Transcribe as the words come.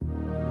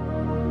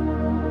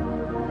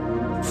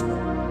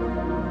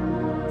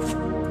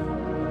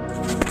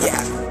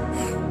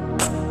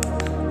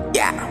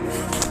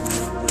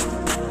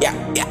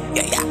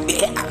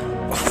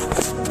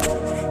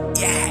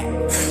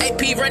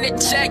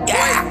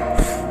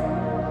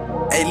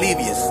Hey,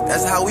 Levius,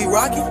 that's how we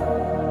rockin'?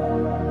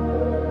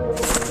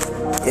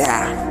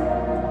 Yeah.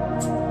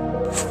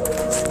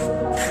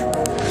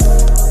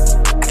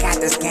 I got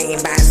this game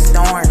by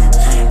storm.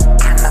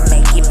 I'ma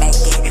make it,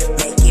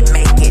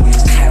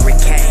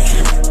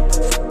 hurricane.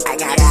 I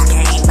got this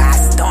game by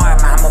storm.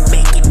 I'ma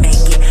make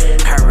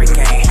it,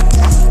 hurricane.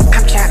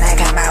 I'm tryna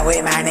come out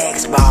with my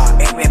next bar.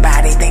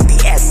 Everybody think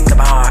the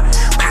Escobar.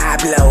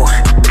 Pablo,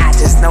 I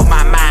just know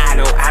my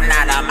motto. I'm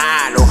not a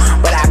model,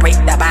 but I break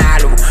the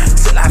bottle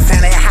till I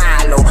find it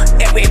hollow.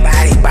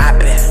 Everybody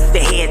bopping, the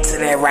head to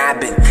that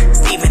Robin.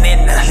 Steven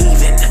in the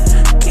leaving,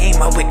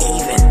 came up with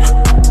even.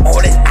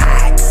 More than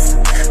odds,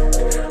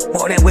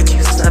 more than what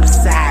you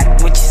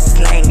subside, what you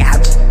slang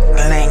out your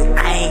slang.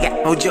 I ain't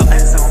got no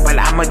Jordans on, but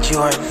I'm a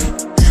Jordan.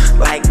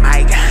 Like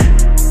Mike,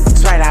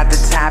 it's right out the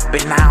top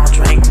and I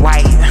don't drink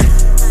white.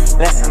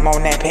 Unless I'm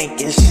on that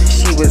pinkish,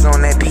 she was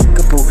on that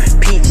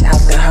peekaboo. Peach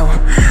out the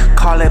hoe,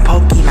 call it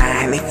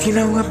Pokemon. If you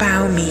know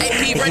about me,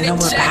 if you know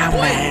about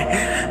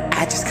mine,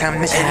 I just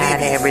come to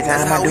shine every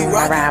time I do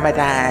my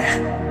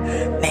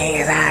Ramadan.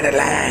 Niggas out of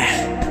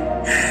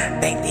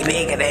line, think they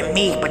bigger than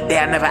me, but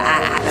they'll never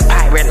eye the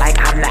pirate like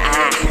I'm the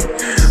eye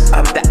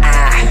of the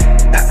eye,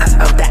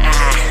 of the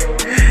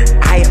eye.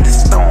 I am the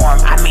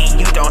storm, I mean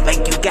you don't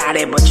think you got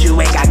it, but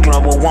you ain't got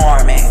global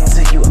warming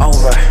till you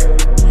over.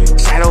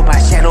 Shadow by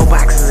shadow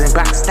boxes and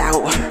boxed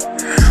out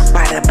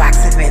by the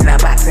boxing in the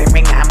boxing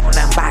ring. I'm on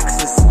them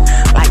boxes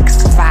like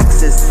some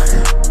foxes.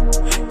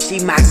 She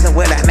moxing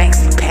with a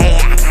maxi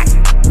pad. I got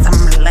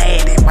some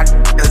lead in my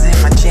niggas in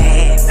my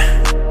jab.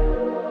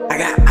 I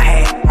got my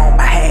hat on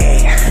my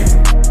head.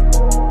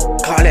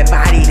 Call it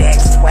body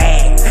that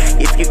swag.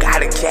 If you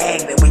got a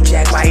jag, then we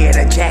jack by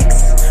the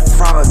jacks.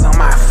 Frogs on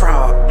my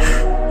frog.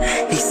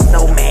 He's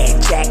snowman,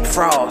 Jack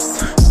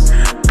Frost.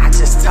 I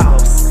just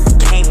toss.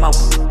 Came up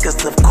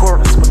cause of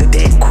course with the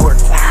dead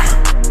corpse.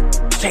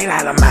 Straight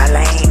out of my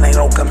lane, ain't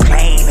no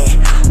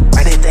complaining.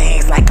 Running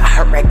things like a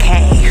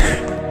hurricane.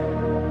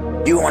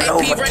 You on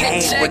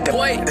overcame with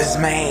this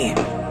man.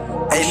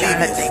 I'm trying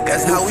to think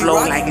of new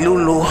flow like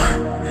Lulu.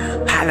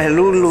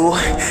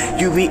 Hallelujah.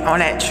 You be on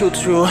that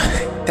true,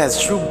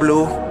 that's true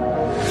blue.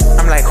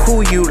 I'm like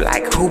who you,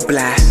 like who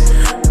blah.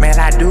 Man,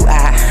 I do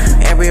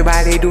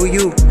everybody do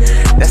you.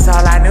 That's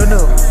all I knew.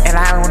 And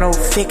I don't know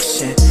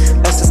fiction.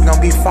 That's just gonna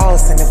be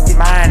false. And if your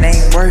mind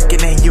ain't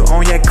working and you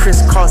on your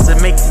crisscross,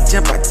 it makes you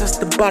jump. I touch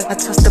the ball, I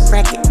touch the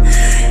bracket.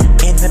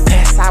 In the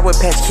past, I would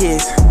patch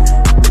kids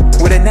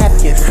with a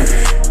napkin.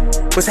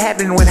 What's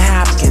happening with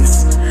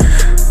Hopkins?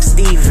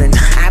 Steven,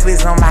 I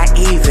was on my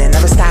even,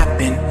 never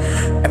stopping.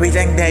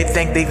 Everything they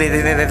think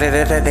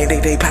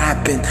they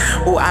popping.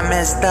 Oh, I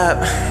messed up.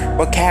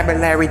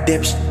 Vocabulary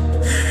dips.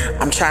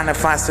 I'm trying to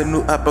find some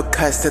new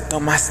uppercuts to throw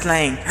my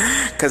slang.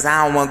 Cause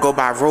I don't wanna go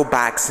by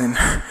Roblox and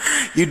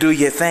you do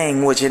your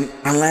thing with your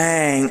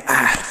lang.